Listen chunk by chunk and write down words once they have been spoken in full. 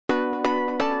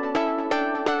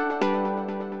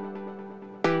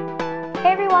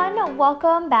Hey everyone,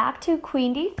 welcome back to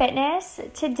Queen D Fitness.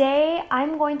 Today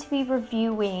I'm going to be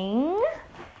reviewing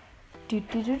you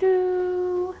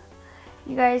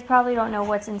guys probably don't know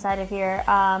what's inside of here,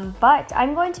 but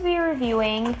I'm going to be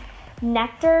reviewing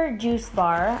Nectar Juice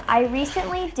Bar. I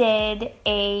recently did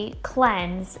a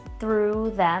cleanse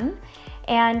through them,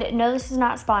 and no, this is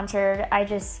not sponsored. I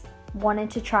just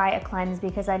wanted to try a cleanse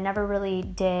because I never really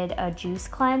did a juice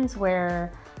cleanse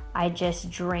where I just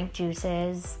drink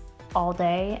juices all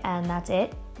day and that's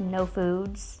it. No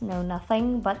foods, no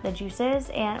nothing but the juices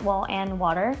and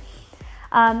water.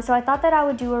 So I thought that I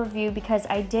would do a review because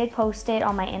I did post it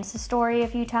on my Insta story a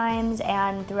few times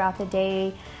and throughout the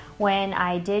day when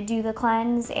I did do the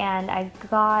cleanse, and I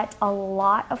got a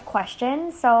lot of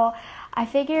questions, so I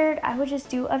figured I would just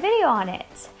do a video on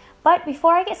it. But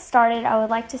before I get started, I would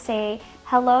like to say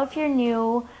hello if you're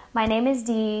new. My name is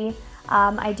Dee.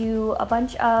 I do a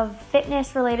bunch of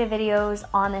fitness related videos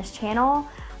on this channel.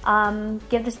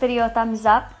 Give this video a thumbs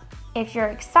up if you're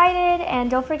excited, and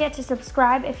don't forget to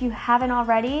subscribe if you haven't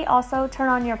already. Also turn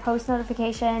on your post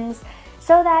notifications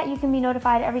so that you can be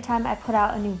notified every time I put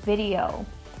out a new video.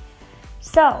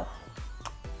 So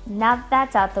now that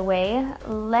that's out the way,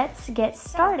 let's get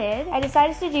started. I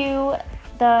decided to do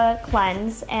the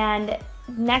cleanse, and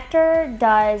Nectar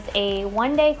does a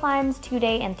 1-day cleanse,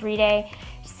 2-day, and 3-day.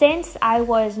 Since I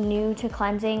was new to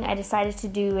cleansing, I decided to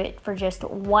do it for just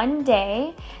 1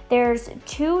 day. There's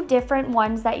 2 different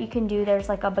ones that you can do. There's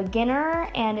like a beginner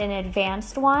and an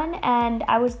advanced one, and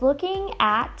I was looking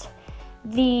at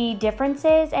the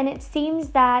differences, and it seems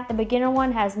that the beginner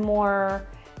one has more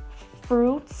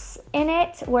fruits in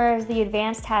it, whereas the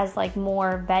advanced has like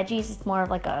more veggies. It's more of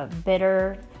like a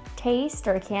bitter taste,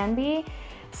 or can be.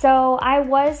 So I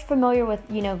was familiar with,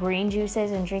 green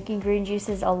juices and drinking green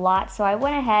juices a lot, so I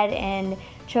went ahead and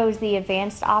chose the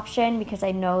advanced option because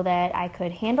I know that I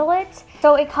could handle it.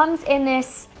 So it comes in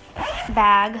this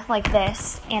bag like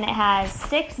this, and it has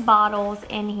 6 bottles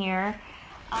in here.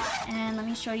 And let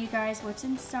me show you guys what's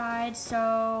inside.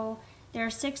 So there are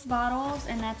 6 bottles,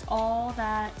 and that's all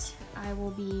that I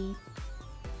will be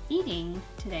eating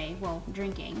today, well,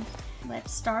 drinking.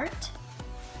 Let's start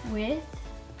with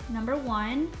number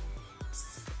 1,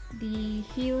 the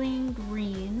Healing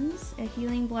Greens, a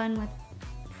healing blend with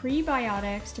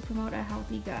prebiotics to promote a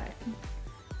healthy gut.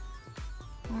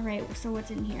 All right, so what's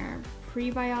in here?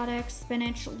 Prebiotics,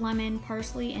 spinach, lemon,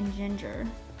 parsley, and ginger.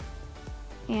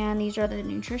 And these are the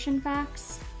nutrition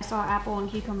facts. I saw apple and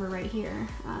cucumber right here,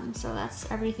 so that's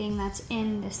everything that's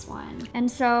in this one. And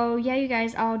so, yeah, you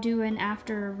guys, I'll do an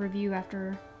after review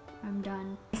after I'm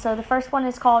done. So the first one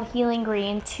is called Healing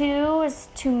Green. 2 is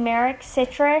turmeric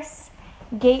citrus,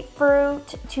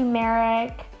 grapefruit,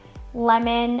 turmeric,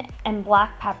 lemon, and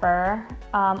black pepper,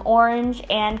 orange,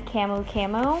 and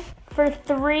camu. For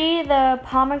 3, the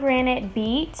pomegranate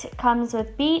beet comes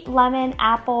with beet, lemon,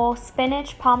 apple,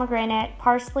 spinach, pomegranate,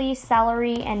 parsley,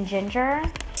 celery, and ginger.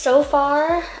 So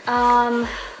far,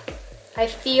 I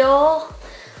feel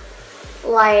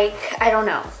like, I don't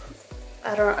know,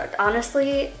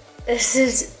 honestly, this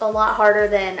is a lot harder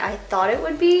than I thought it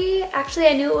would be. Actually,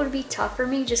 I knew it would be tough for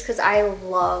me just because I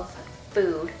love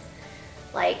food.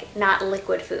 Like, not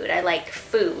liquid food. I like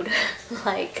food.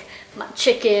 Like my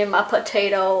chicken, my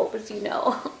potatoes,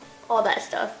 all that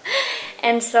stuff.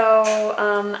 And so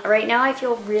right now I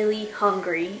feel really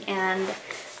hungry, and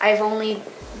I've only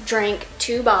drank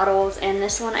 2 bottles, and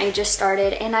this one I just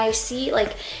started, and I see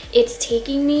like it's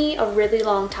taking me a really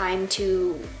long time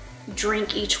to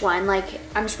drink each one. Like,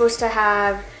 I'm supposed to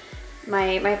have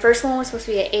my first one was supposed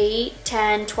to be at 8,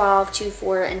 10, 12, 2,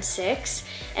 4, and 6,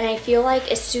 and I feel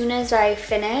like as soon as I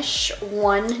finish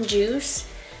one juice,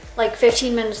 like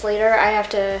 15 minutes later, I have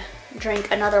to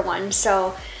drink another one.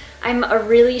 So I'm a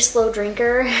really slow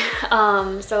drinker,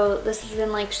 so this has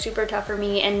been like super tough for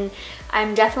me, and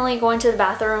I'm definitely going to the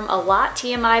bathroom a lot,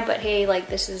 TMI, but hey, like,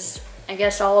 this is, I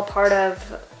guess, all a part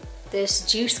of this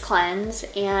juice cleanse.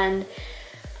 And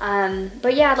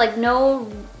but yeah, like,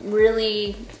 no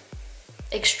really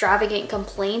extravagant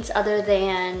complaints other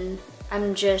than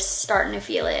I'm just starting to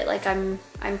feel it. Like, I'm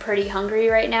pretty hungry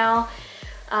right now.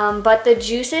 But the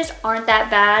juices aren't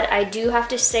that bad. I do have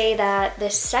to say that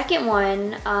the second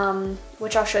one,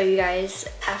 which I'll show you guys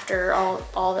after all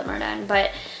of them are done, but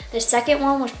the second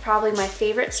one was probably my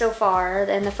favorite so far,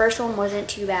 and the first one wasn't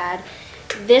too bad.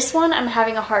 This one I'm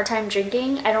having a hard time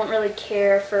drinking. I don't really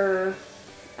care for,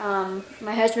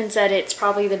 my husband said it's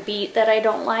probably the beet that I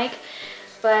don't like.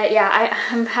 But yeah,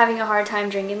 I'm having a hard time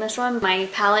drinking this one. My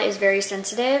palate is very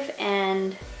sensitive,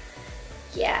 and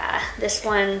yeah, this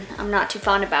one I'm not too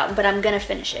fond about, but I'm gonna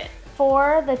finish it.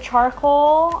 For the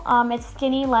charcoal, it's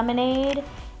Skinny Lemonade.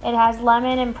 It has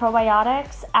lemon and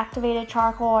probiotics, activated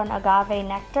charcoal, and agave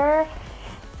nectar.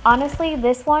 Honestly,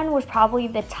 this one was probably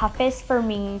the toughest for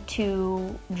me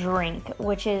to drink,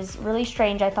 which is really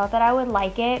strange. I thought that I would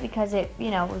like it because it, you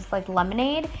know, was like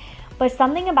lemonade, but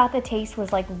something about the taste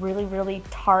was like really, really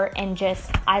tart and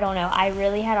just, I don't know. I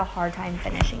really had a hard time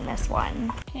finishing this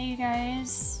one. Okay, you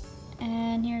guys,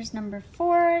 and here's number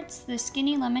 4. It's the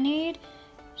skinny lemonade.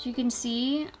 As you can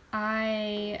see,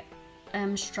 I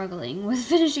am struggling with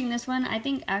finishing this one. I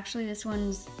think actually this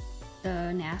one's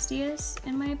the nastiest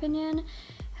in my opinion.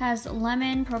 Has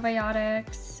lemon,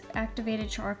 probiotics, activated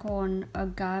charcoal, and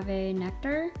agave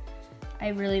nectar. I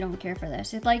really don't care for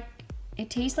this. It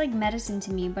tastes like medicine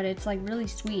to me, but it's like really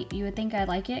sweet. You would think I'd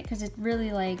like it because it's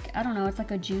really like, I don't know, it's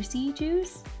like a juicy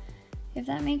juice, if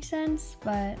that makes sense.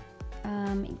 But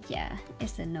yeah,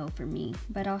 it's a no for me,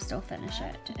 but I'll still finish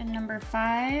it. And number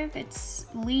 5, it's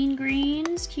lean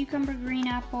greens, cucumber, green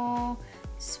apple,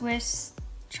 Swiss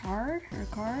chard or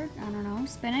card, I don't know,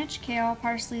 spinach, kale,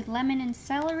 parsley, lemon, and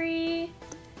celery.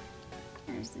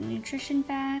 There's the nutrition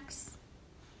facts.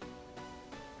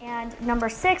 And number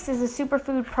 6 is a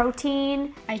superfood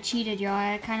protein. I cheated, y'all.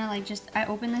 I kind of like I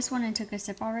opened this one and took a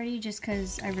sip already just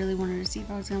because I really wanted to see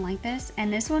if I was gonna like this.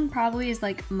 And this one probably is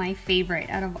like my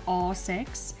favorite out of all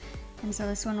 6. And so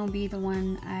this one will be the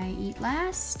one I eat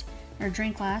last, or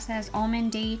drink last. It has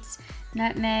almond, dates,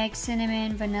 nutmeg,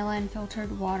 cinnamon, vanilla, and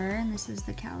filtered water. And this is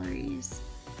the calories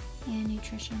and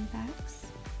nutrition facts.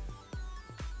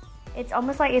 It's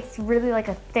almost like it's really like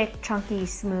a thick, chunky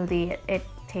smoothie. It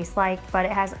tastes like, but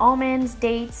it has almonds,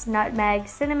 dates, nutmeg,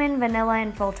 cinnamon, vanilla,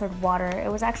 and filtered water.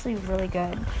 It was actually really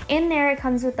good. In there, it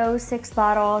comes with those 6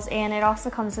 bottles, and it also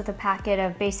comes with a packet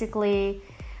of basically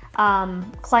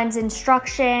cleanse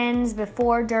instructions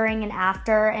before, during, and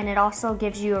after, and it also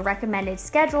gives you a recommended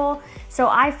schedule. So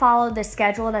I followed the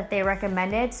schedule that they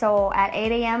recommended. So at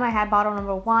 8 a.m. I had bottle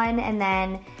number 1, and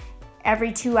then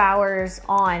every 2 hours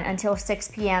on until 6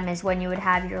 p.m. is when you would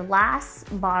have your last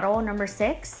bottle, number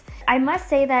 6. I must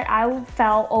say that I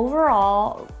felt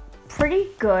overall pretty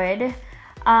good.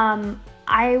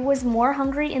 I was more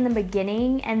hungry in the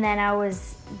beginning, and then I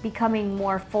was becoming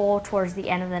more full towards the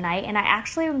end of the night. And I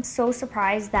actually am so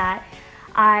surprised that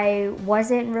I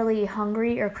wasn't really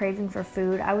hungry or craving for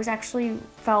food. I was actually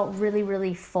felt really,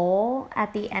 really full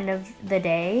at the end of the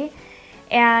day.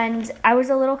 And I was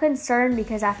a little concerned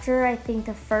because after I think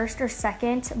the first or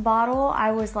second bottle,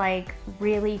 I was like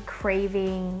really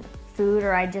craving food,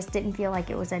 or I just didn't feel like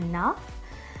it was enough.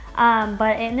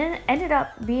 But it ended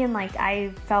up being like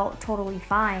I felt totally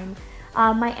fine.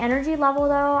 My energy level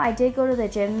though, I did go to the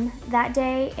gym that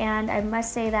day, and I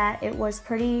must say that it was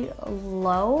pretty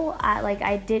low.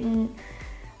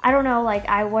 I don't know, like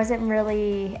I wasn't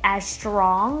really as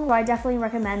strong. So I definitely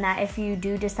recommend that if you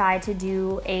do decide to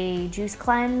do a juice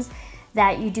cleanse,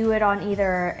 that you do it on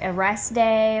either a rest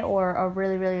day or a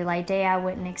really, really light day. I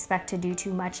wouldn't expect to do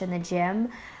too much in the gym.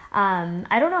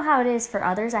 I don't know how it is for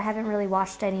others. I haven't really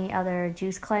watched any other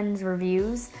juice cleanse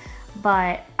reviews,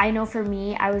 but I know for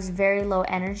me, I was very low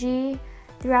energy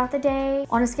throughout the day.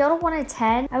 On a scale of 1 to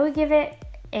 10, I would give it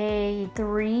a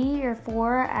 3 or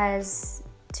 4 as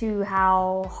to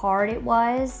how hard it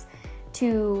was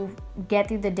to get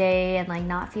through the day and like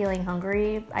not feeling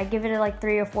hungry. I give it like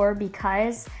 3 or 4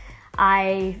 because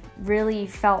I really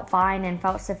felt fine and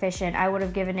felt sufficient. I would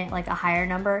have given it like a higher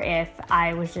number if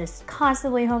I was just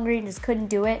constantly hungry and just couldn't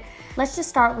do it. Let's just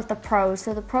start with the pros.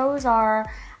 So the pros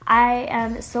are, I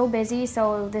am so busy,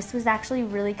 so this was actually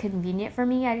really convenient for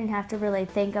me. I didn't have to really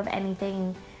think of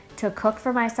anything to cook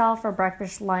for myself for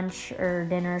breakfast, lunch, or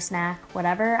dinner, snack,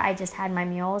 whatever. I just had my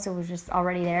meals. It was just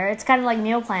already there. It's kind of like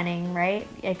meal planning, right?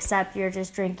 Except you're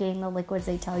just drinking the liquids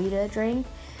they tell you to drink.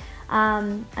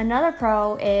 Another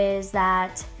pro is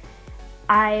that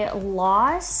I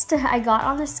got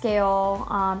on the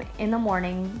scale in the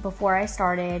morning before I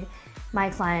started my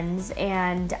cleanse,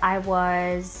 and I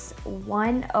was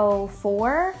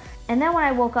 104. And then when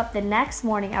I woke up the next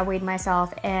morning, I weighed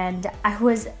myself and I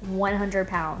was 100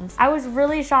 pounds. I was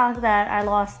really shocked that I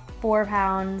lost 4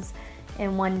 pounds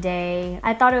in one day.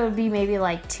 I thought it would be maybe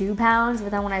like 2 pounds,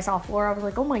 but then when I saw 4, I was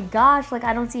like, oh my gosh, like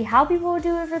I don't see how people would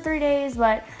do it for 3 days.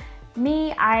 But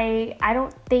me, I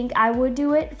don't think I would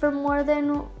do it for more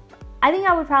than, I think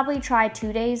I would probably try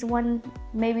 2 days, one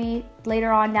maybe later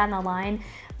on down the line.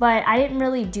 But I didn't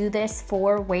really do this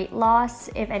for weight loss.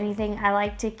 If anything, I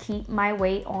like to keep my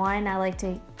weight on. I like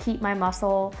to keep my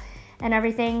muscle and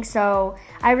everything. So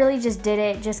I really just did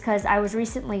it just because I was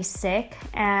recently sick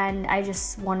and I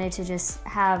just wanted to just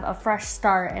have a fresh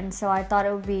start. And so I thought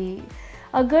it would be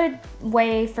a good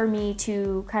way for me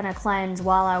to kind of cleanse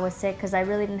while I was sick, because I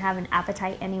really didn't have an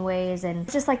appetite anyways.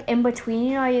 And just like in between,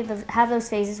 you know, you have those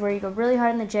phases where you go really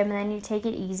hard in the gym and then you take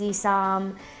it easy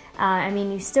some. I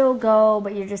mean, you still go,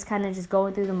 but you're just kind of just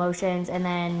going through the motions, and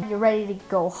then you're ready to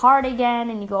go hard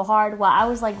again, and you go hard. Well, I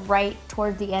was like right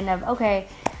towards the end of, okay,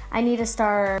 I need to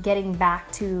start getting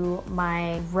back to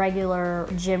my regular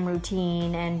gym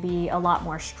routine and be a lot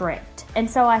more strict. And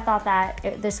so I thought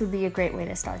that this would be a great way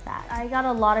to start that. I got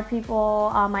a lot of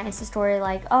people on my Insta story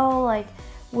like, oh, like,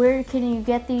 where can you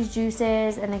get these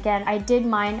juices? And again, I did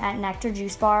mine at Nectar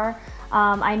Juice Bar.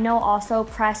 I know also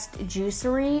Pressed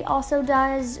Juicery also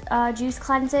does juice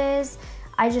cleanses.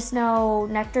 I just know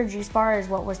Nectar Juice Bar is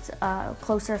what was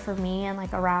closer for me and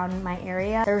like around my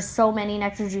area. There's so many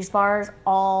Nectar Juice Bars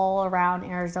all around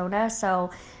Arizona,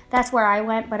 so that's where I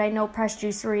went. But I know Pressed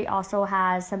Juicery also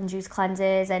has some juice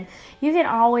cleanses, and you can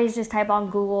always just type on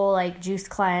Google like juice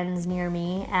cleanse near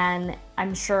me, and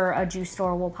I'm sure a juice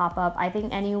store will pop up. I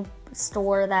think any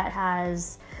store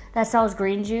that sells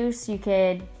green juice,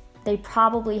 they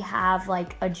probably have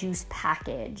like a juice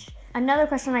package. Another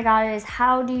question I got is,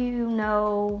 how do you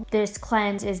know this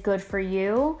cleanse is good for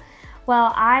you?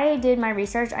 Well, I did my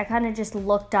research. I kind of just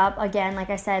looked up, again, like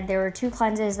I said, there were 2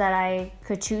 cleanses that I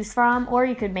could choose from, or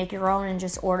you could make your own and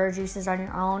just order juices on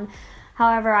your own.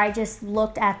 However, I just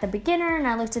looked at the beginner and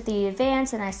I looked at the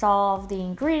advanced and I saw the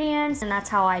ingredients, and that's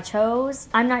how I chose.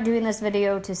 I'm not doing this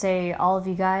video to say all of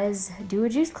you guys do a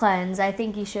juice cleanse. I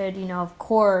think you should, you know, of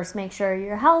course, make sure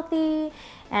you're healthy.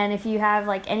 And if you have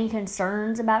like any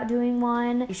concerns about doing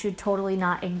one, you should totally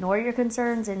not ignore your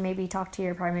concerns and maybe talk to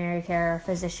your primary care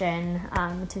physician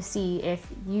to see if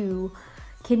you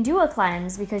can do a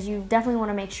cleanse, because you definitely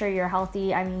want to make sure you're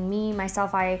healthy. I mean,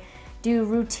 myself, I do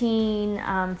routine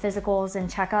physicals and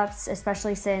checkups,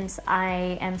 especially since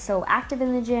I am so active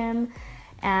in the gym.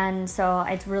 And so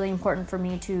it's really important for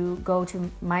me to go to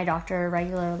my doctor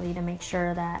regularly to make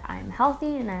sure that I'm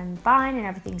healthy and I'm fine and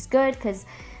everything's good, because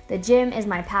the gym is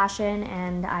my passion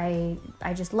and I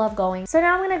just love going. So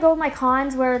now I'm gonna go with my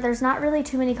cons, where there's not really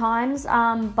too many cons,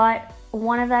 but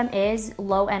one of them is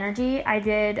low energy. I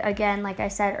did, again, like I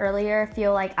said earlier,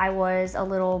 feel like I was a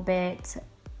little bit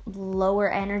lower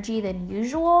energy than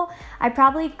usual. I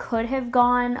probably could have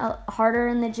gone harder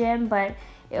in the gym, but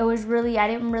it was really, I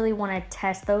didn't really want to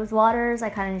test those waters. I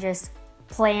kind of just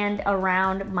planned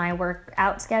around my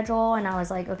workout schedule, and I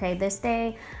was like, okay, this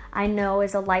day I know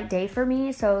is a light day for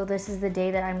me, so this is the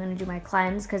day that I'm going to do my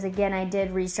cleanse. Because again, I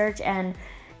did research and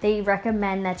they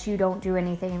recommend that you don't do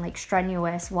anything like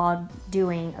strenuous while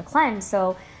doing a cleanse.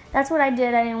 So that's what I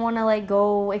did. I didn't want to like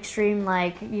go extreme,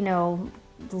 like, you know,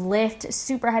 lift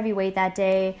super heavy weight that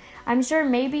day. I'm sure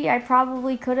maybe I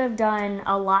probably could have done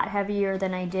a lot heavier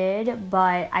than I did,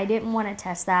 but I didn't want to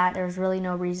test that. There was really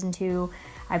no reason to.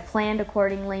 I planned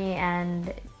accordingly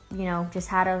and, you know, just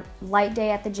had a light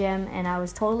day at the gym and I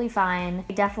was totally fine.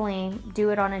 Definitely do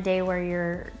it on a day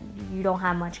where you don't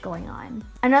have much going on.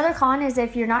 Another con is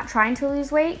if you're not trying to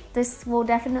lose weight, this will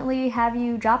definitely have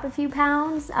you drop a few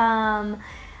pounds.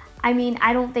 I mean,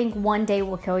 I don't think one day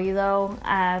will kill you though,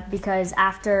 because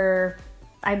after,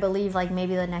 I believe like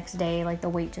maybe the next day, like the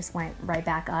weight just went right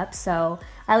back up. So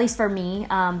at least for me,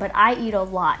 but I eat a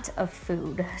lot of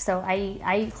food. So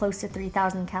I eat close to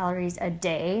 3,000 calories a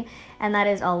day, and that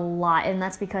is a lot. And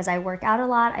that's because I work out a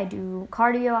lot. I do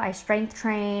cardio, I strength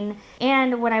train.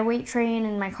 And when I weight train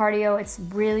and my cardio, it's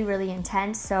really, really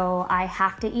intense. So I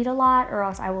have to eat a lot or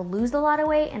else I will lose a lot of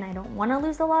weight, and I don't want to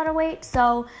lose a lot of weight.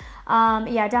 So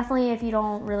yeah, definitely if you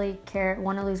don't really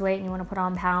want to lose weight and you want to put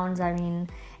on pounds, I mean,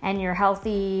 and you're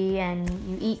healthy and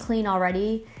you eat clean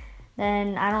already,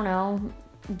 then I don't know.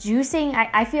 Juicing,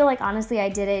 I feel like honestly I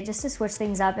did it just to switch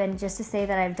things up and just to say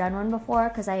that I've done one before,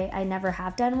 because I never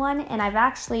have done one. And I've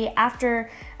actually, after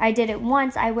I did it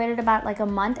once, I waited about like a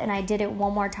month and I did it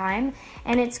one more time.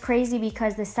 And it's crazy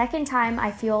because the second time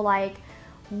I feel like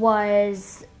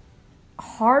was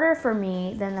harder for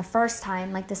me than the first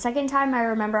time. Like the second time I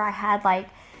remember I had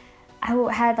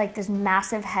like this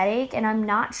massive headache, and I'm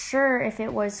not sure if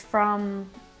it was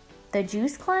from the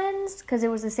juice cleanse because it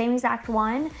was the same exact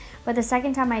one, but the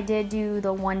second time I did do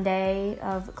the 1 day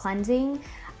of cleansing,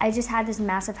 I just had this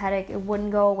massive headache. It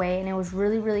wouldn't go away, and it was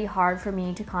really, really hard for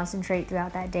me to concentrate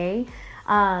throughout that day.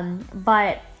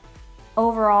 But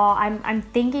overall, I'm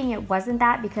thinking it wasn't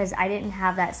that because I didn't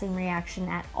have that same reaction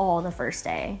at all the first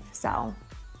day. So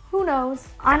who knows?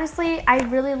 Honestly, I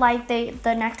really like the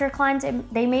Nectar cleanse.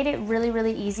 They made it really,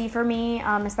 really easy for me,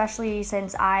 especially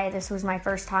since this was my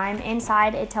first time.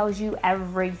 Inside, it tells you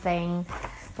everything.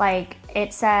 Like,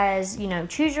 it says, you know,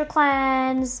 choose your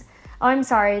cleanse, Oh, I'm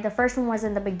sorry. The first one was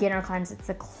in the beginner cleanse. It's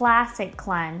the classic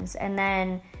cleanse, and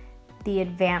then the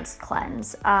advanced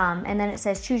cleanse. And then it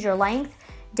says choose your length.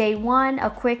 Day 1, a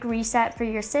quick reset for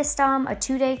your system. A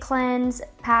 2-day cleanse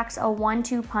packs a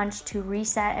 1-2 punch to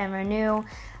reset and renew.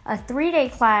 A 3-day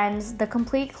cleanse, the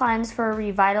complete cleanse for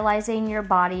revitalizing your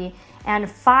body. And a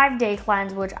 5-day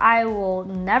cleanse, which I will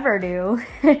never do,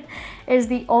 is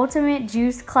the ultimate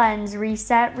juice cleanse.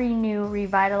 Reset, renew,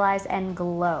 revitalize, and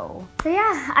glow. So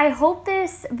yeah, I hope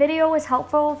this video was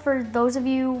helpful for those of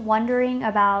you wondering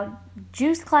about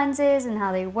juice cleanses and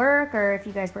how they work, or if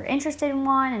you guys were interested in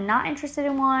one and not interested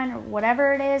in one, or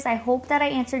whatever it is. I hope that I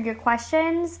answered your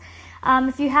questions.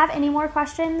 If you have any more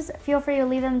questions, feel free to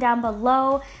leave them down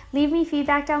below. Leave me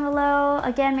feedback down below.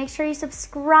 Again, make sure you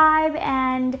subscribe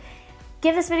and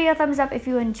give this video a thumbs up if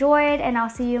you enjoyed, and I'll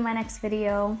see you in my next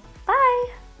video.